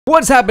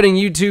What's happening,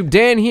 YouTube?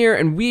 Dan here,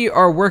 and we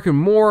are working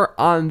more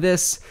on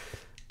this.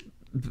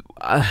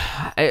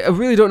 I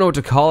really don't know what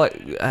to call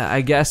it.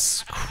 I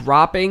guess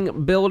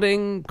cropping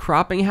building,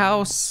 cropping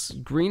house,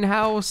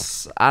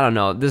 greenhouse. I don't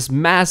know. This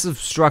massive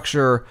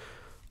structure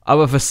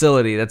of a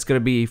facility that's going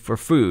to be for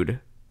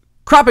food.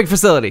 Cropping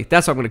facility.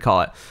 That's what I'm going to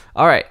call it.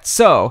 All right.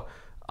 So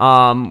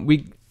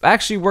we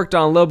actually worked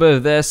on a little bit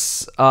of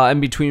this in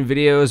between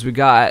videos. We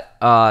got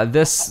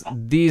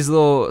these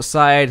little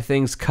side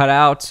things cut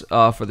out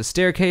for the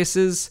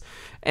staircases,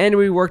 and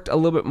we worked a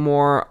little bit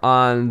more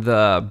on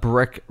the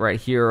brick right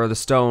here, or the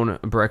stone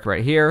brick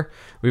right here.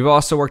 We've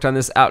also worked on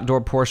this outdoor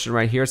portion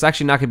right here. It's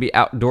actually not going to be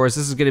outdoors.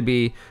 This is going to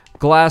be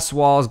glass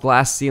walls,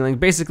 glass ceiling,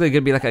 basically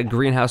going to be like a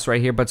greenhouse right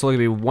here, but it's only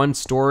going to be one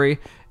story,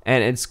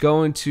 and it's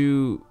going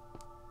to...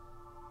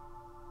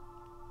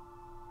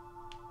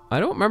 I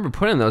don't remember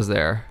putting those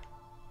there.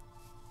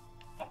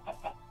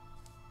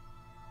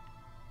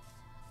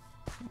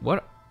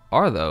 What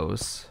are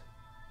those?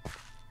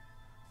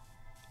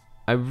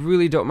 I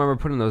really don't remember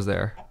putting those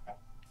there.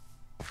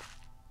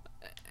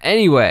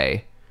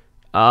 Anyway,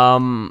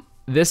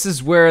 this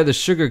is where the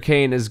sugar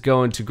cane is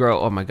going to grow.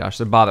 Oh my gosh,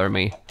 they're bothering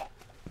me.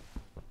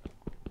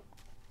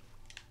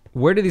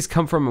 Where do these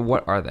come from and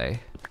what are they?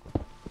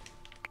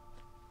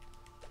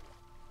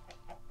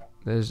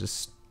 That is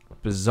just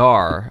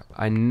bizarre.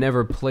 I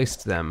never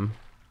placed them.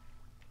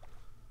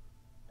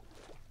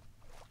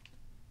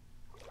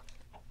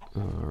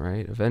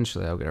 Alright,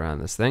 eventually I'll get around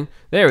this thing.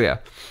 There we go.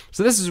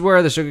 So this is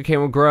where the sugarcane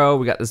will grow.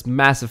 We got this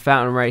massive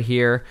fountain right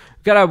here.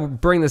 We've got to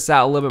bring this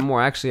out a little bit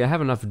more. Actually, I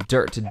have enough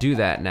dirt to do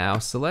that now.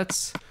 So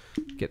let's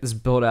get this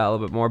built out a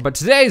little bit more. But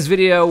today's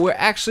video, we're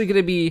actually going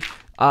to be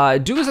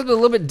doing something a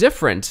little bit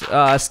different.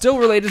 Still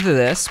related to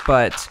this,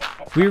 but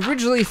we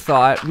originally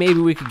thought maybe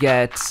we could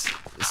get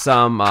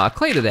some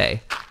clay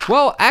today.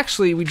 Well,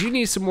 actually, we do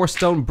need some more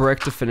stone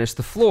brick to finish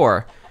the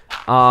floor.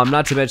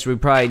 Not to mention we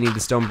probably need the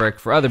stone brick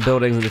for other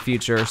buildings in the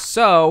future,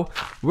 so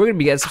we're gonna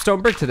be getting some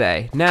stone brick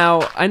today.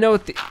 Now, I know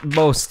what the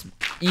most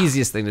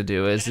easiest thing to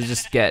do is to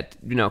just get,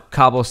 you know,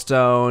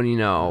 cobblestone, you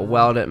know,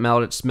 weld it,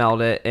 melt it,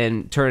 smelt it,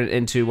 and turn it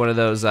into one of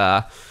those,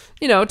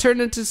 you know,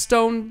 turn it into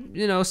stone,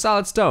 you know,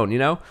 solid stone, you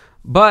know?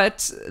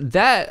 But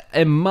that,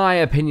 in my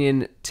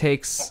opinion,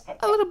 takes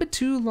a little bit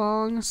too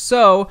long.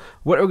 So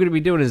what we're going to be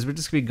doing is we're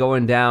just going to be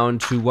going down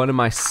to one of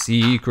my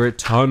secret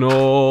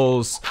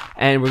tunnels,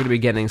 and we're going to be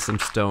getting some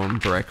stone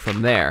brick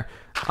from there.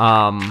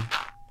 I'm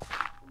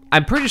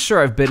pretty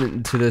sure I've been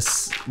into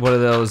this, one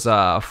of those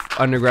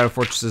underground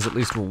fortresses at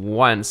least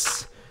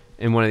once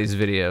in one of these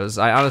videos.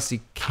 I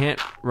honestly can't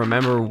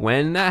remember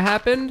when that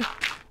happened,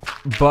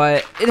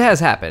 but it has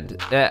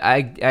happened.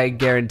 I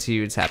guarantee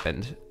you it's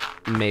happened.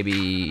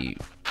 Maybe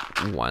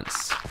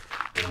once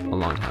a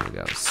long time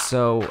ago.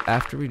 So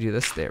after we do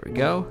this, there we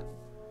go.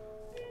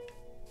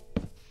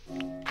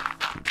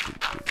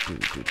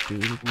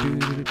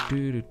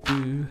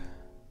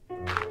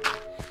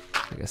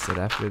 Like I said,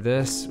 after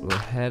this, we'll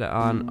head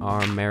on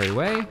our merry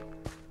way.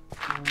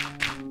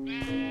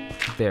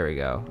 There we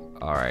go.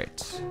 All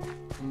right.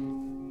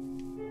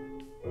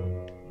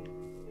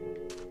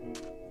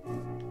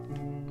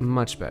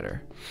 Much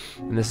better.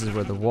 And this is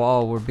where the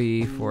wall will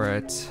be for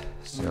it.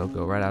 So it'll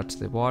go right out to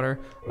the water.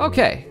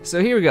 Okay,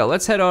 so here we go.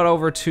 Let's head on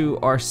over to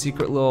our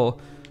secret little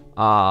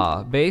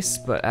base.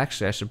 But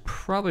actually, I should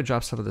probably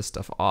drop some of this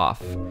stuff off.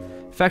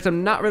 In fact,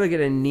 I'm not really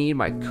gonna need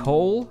my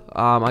coal.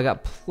 I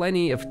got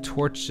plenty of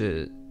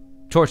torches.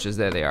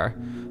 There they are.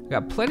 I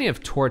got plenty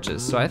of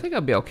torches, so I think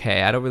I'll be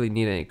okay. I don't really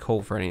need any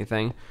coal for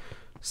anything.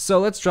 So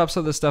let's drop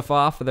some of this stuff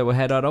off, and then we'll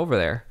head on over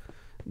there.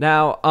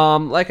 Now,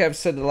 like I've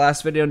said in the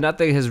last video,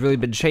 nothing has really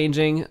been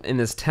changing in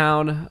this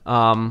town.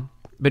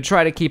 Been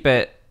trying to keep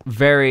it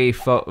very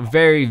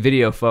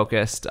video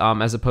focused,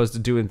 as opposed to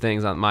doing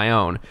things on my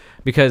own,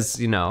 because,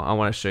 you know, I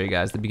want to show you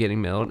guys the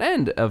beginning, middle, and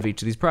end of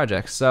each of these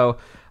projects. So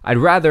I'd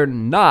rather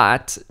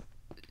not,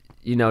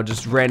 you know,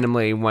 just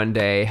randomly one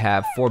day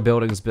have 4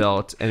 buildings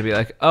built and be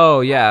like,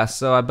 oh yeah,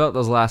 so I built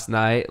those last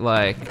night,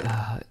 like,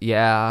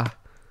 yeah,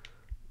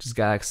 just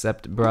gotta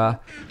accept it, bruh.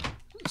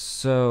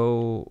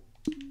 So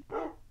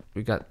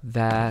we got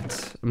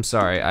that. I'm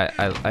sorry,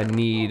 I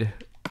need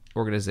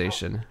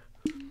organization.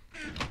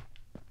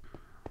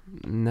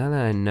 Now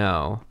that I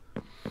know,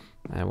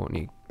 I won't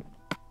need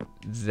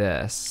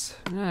this.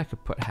 I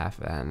could put half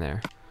of that in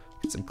there.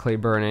 Get some clay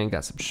burning,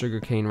 got some sugar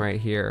cane right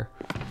here.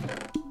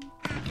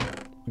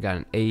 We got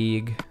an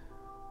egg.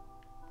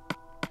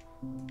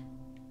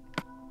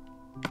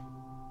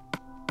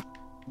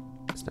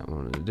 That's not what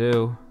I wanted to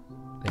do.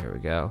 There we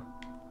go.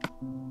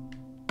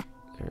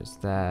 There's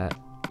that.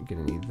 I'm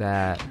gonna need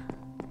that.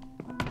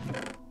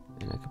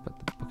 And I can put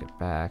the bucket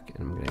back,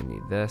 and I'm gonna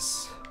need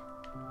this.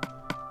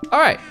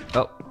 Alright.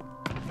 Oh.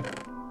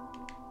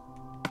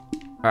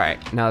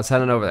 Alright, now let's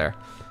head on over there.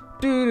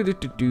 It's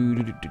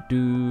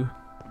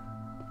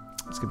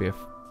gonna be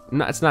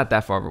it's not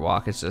that far of a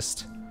walk, it's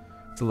just,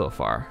 it's a little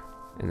far.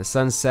 And the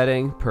sun's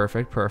setting,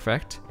 perfect,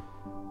 perfect.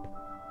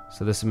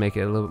 So this will make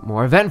it a little bit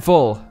more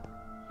eventful.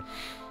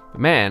 But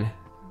man,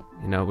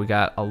 You know, we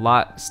got a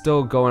lot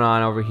still going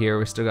on over here.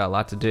 We still got a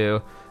lot to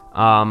do.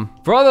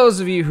 For all those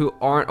of you who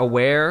aren't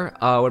aware,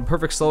 when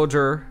Perfect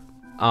Soldier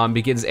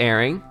begins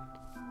airing,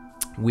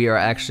 we are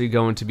actually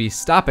going to be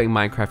stopping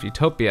Minecraft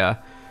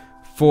Utopia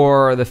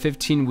for the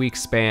 15-week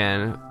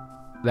span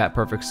that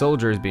Perfect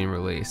Soldier is being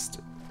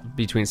released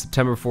between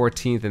September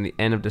 14th and the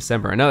end of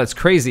December. I know that's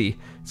crazy.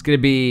 It's gonna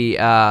be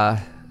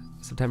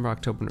September,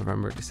 October,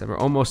 November, December,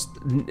 almost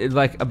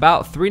like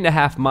about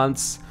 3.5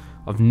 months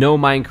of no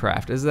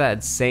Minecraft. Isn't that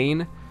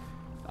insane?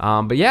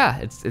 But yeah,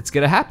 it's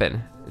gonna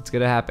happen. It's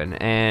gonna happen.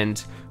 And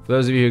for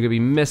those of you who are gonna be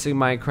missing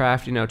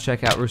Minecraft, you know,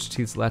 check out Rooster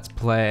Teeth's Let's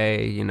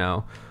Play. You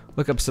know,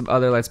 look up some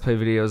other Let's Play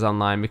videos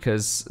online,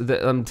 because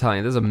I'm telling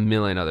you, there's a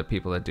million other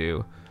people that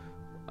do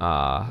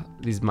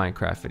these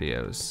Minecraft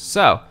videos.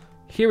 So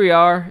here we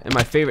are in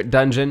my favorite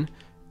dungeon,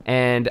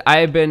 and I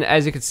have been,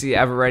 as you can see,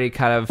 I've already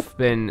kind of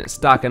been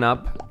stocking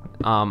up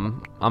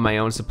on my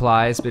own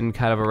supplies. Been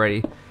kind of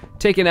already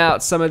taking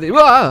out some of the.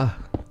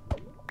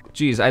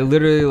 Jeez, I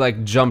literally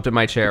like jumped in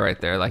my chair right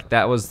there. Like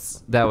that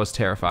was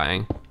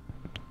terrifying.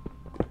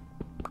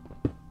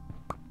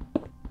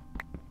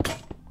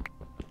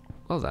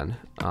 Well then,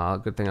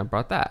 good thing I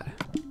brought that.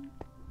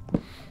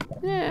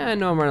 Yeah, I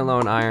know I'm running low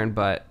on iron,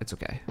 but it's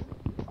okay.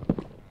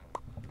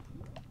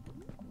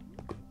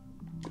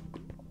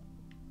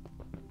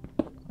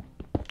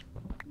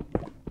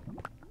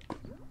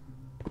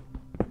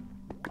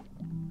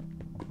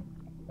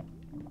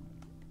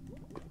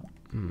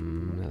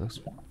 That looks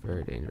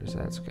very dangerous.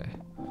 That's okay.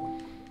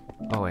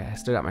 Oh wait, I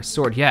still got my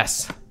sword.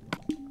 Yes!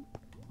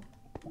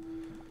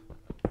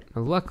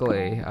 Now,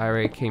 luckily, I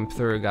already came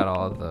through and got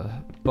all of the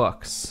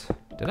books.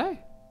 Did I?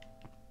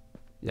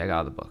 Yeah, I got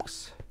all the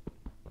books.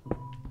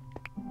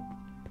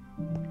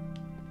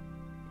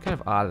 Kind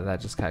of odd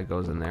that just kind of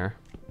goes in there.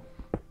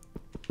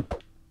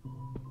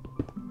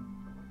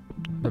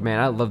 But man,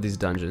 I love these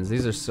dungeons.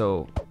 These are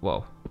so...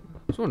 Whoa. I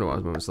was wondering why I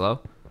was moving slow.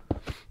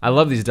 I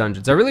love these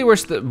dungeons. I really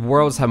wish the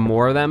worlds had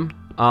more of them.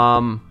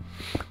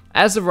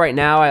 As of right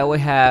now, I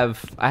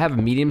have a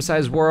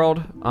medium-sized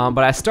world,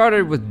 but I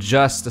started with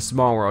just a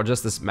small world,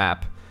 just this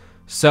map.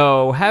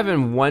 So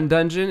having one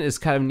dungeon is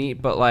kind of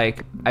neat, but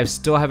like I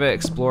still haven't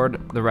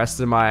explored the rest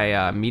of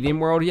my medium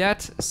world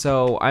yet.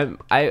 So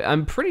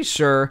I'm pretty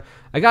sure,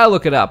 I gotta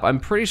look it up. I'm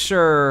pretty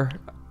sure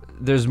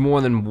there's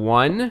more than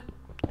one.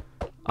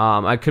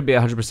 I could be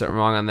 100%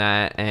 wrong on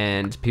that,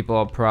 and people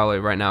are probably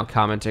right now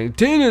commenting,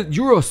 "Dana,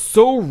 you're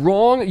so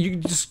wrong. You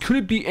just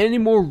couldn't be any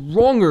more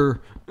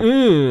wronger."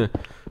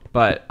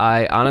 But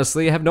I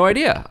honestly have no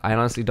idea. I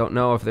honestly don't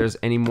know if there's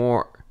any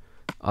more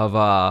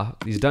of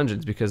these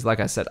dungeons, because like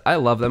I said, I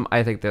love them.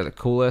 I think they're the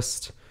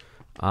coolest.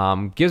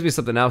 Gives me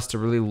something else to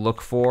really look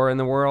for in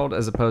the world,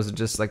 as opposed to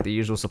just like the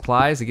usual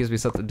supplies. It gives me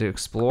something to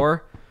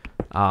explore.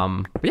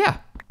 But yeah,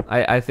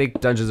 I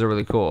think dungeons are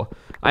really cool.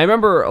 I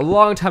remember a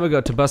long time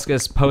ago,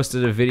 Tobuscus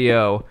posted a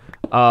video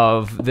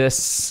of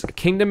this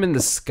kingdom in the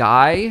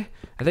sky.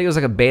 I think it was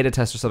like a beta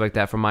test or something like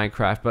that for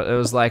Minecraft, but it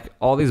was like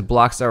all these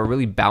blocks that were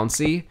really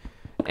bouncy.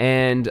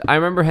 And I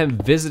remember him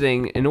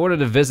visiting. In order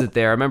to visit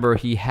there, I remember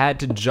he had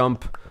to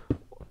jump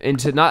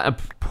into not a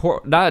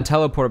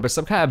teleporter, but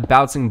some kind of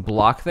bouncing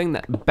block thing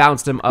that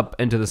bounced him up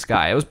into the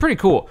sky. It was pretty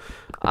cool.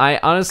 I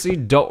honestly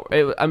don't.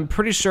 I'm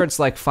pretty sure it's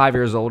like 5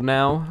 years old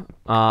now.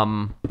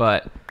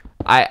 But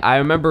I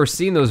remember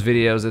seeing those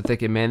videos and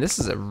thinking, man, this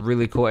is a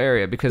really cool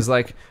area, because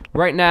like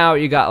right now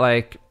you got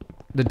like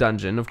the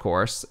dungeon, of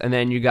course, and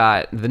then you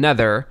got the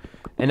Nether.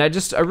 And I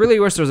really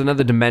wish there was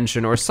another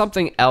dimension or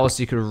something else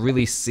you could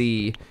really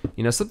see,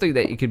 you know, something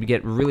that you could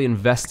get really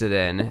invested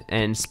in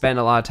and spend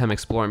a lot of time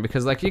exploring,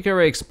 because like you can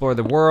already explore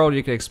the world,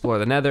 you can explore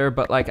the Nether,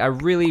 but like I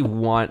really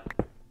want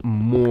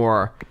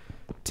more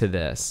to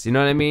this. You know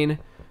what I mean?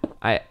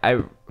 I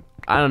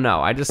don't know.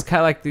 I just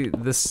kind of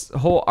like this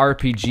whole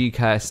RPG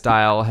kind of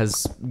style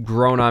has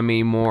grown on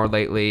me more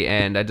lately,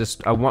 and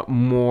I want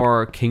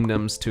more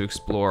kingdoms to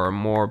explore,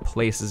 more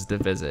places to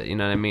visit. You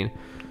know what I mean?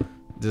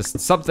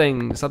 Just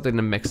something to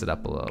mix it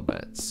up a little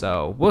bit.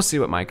 So we'll see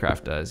what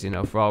Minecraft does. You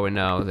know, for all we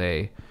know,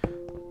 they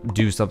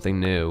do something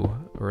new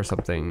or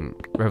something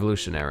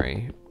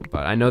revolutionary.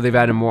 But I know they've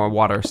added more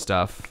water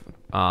stuff.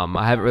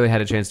 I haven't really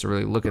had a chance to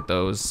really look at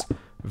those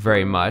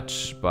very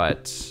much,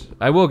 but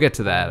I will get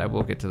to that. I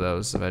will get to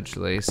those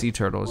eventually. Sea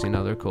turtles, you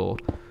know, they're cool.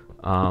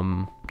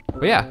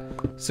 But yeah,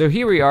 so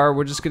here we are.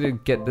 We're just gonna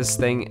get this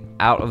thing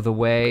out of the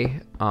way.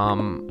 How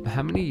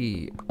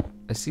many?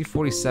 I see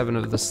 47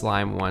 of the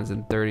slime ones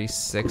and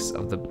 36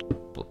 of the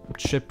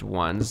chipped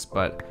ones,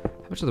 but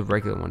how much of the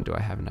regular one do I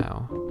have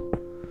now?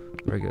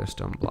 Regular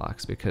stone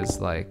blocks, because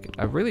like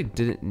I really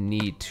didn't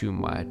need too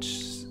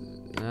much.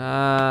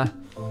 I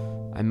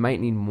might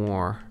need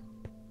more.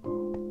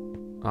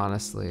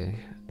 Honestly,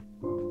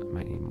 I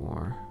might need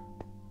more.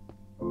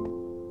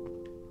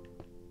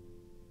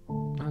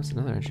 Oh, that's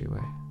another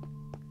entryway.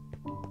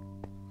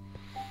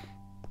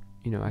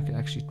 You know, I could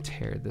actually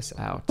tear this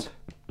out.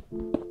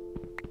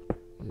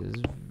 It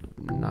is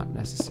not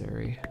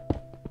necessary.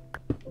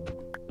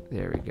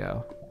 There we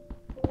go.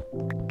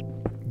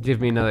 Give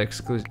me another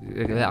excuse.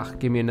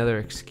 Give me another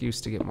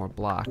excuse to get more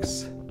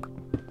blocks.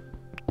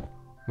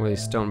 More of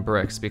these stone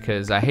bricks,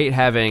 because I hate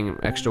having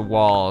extra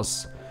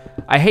walls.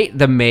 I hate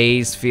the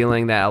maze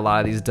feeling that a lot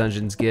of these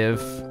dungeons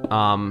give.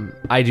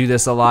 I do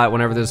this a lot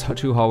whenever there's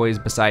two hallways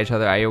beside each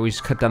other. I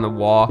always cut down the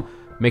wall,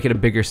 make it a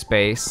bigger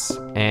space,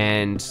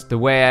 and the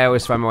way I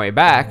always find my way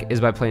back is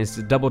by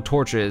placing double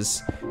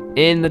torches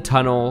in the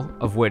tunnel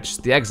of which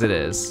the exit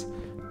is,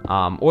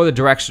 or the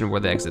direction where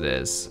the exit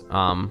is.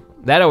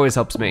 That always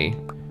helps me.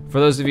 For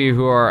those of you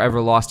who are ever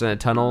lost in a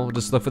tunnel,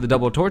 just look for the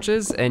double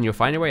torches and you'll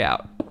find your way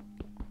out.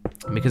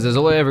 Because there's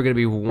only ever going to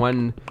be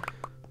one.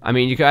 I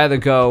mean, you can either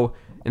go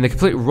in the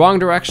complete wrong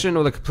direction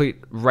or the complete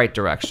right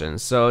direction.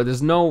 So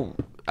there's no,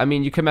 I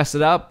mean, you can mess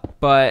it up,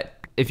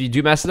 but if you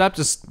do mess it up,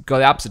 just go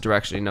the opposite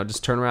direction, you know,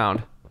 just turn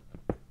around.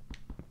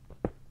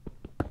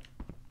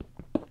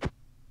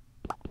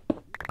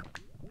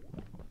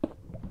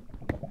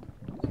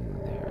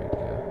 There we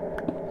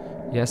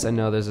go. Yes, I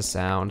know there's a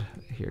sound.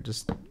 Here,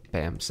 just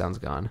bam, sound's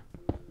gone.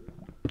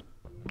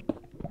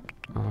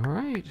 All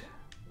right.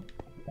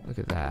 Look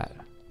at that.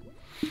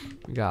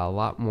 We got a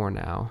lot more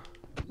now.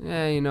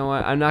 Yeah, you know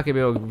what? I'm not gonna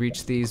be able to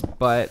reach these,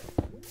 but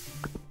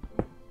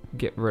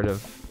get rid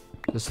of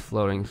this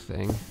floating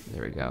thing.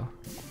 There we go.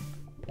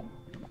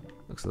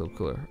 Looks a little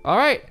cooler. All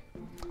right.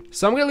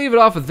 So I'm gonna leave it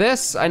off with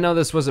this. I know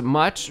this wasn't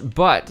much,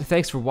 but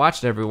thanks for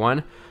watching,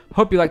 everyone.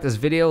 Hope you liked this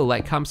video.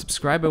 Like, comment,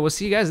 subscribe, and we'll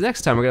see you guys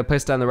next time. We're gonna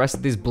place down the rest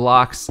of these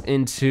blocks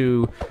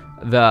into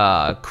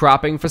the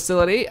cropping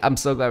facility. I'm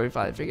so glad we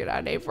finally figured out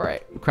a name for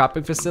it.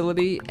 Cropping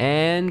facility,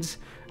 and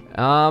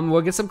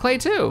we'll get some clay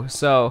too.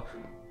 So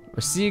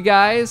we'll see you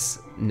guys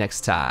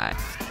next time.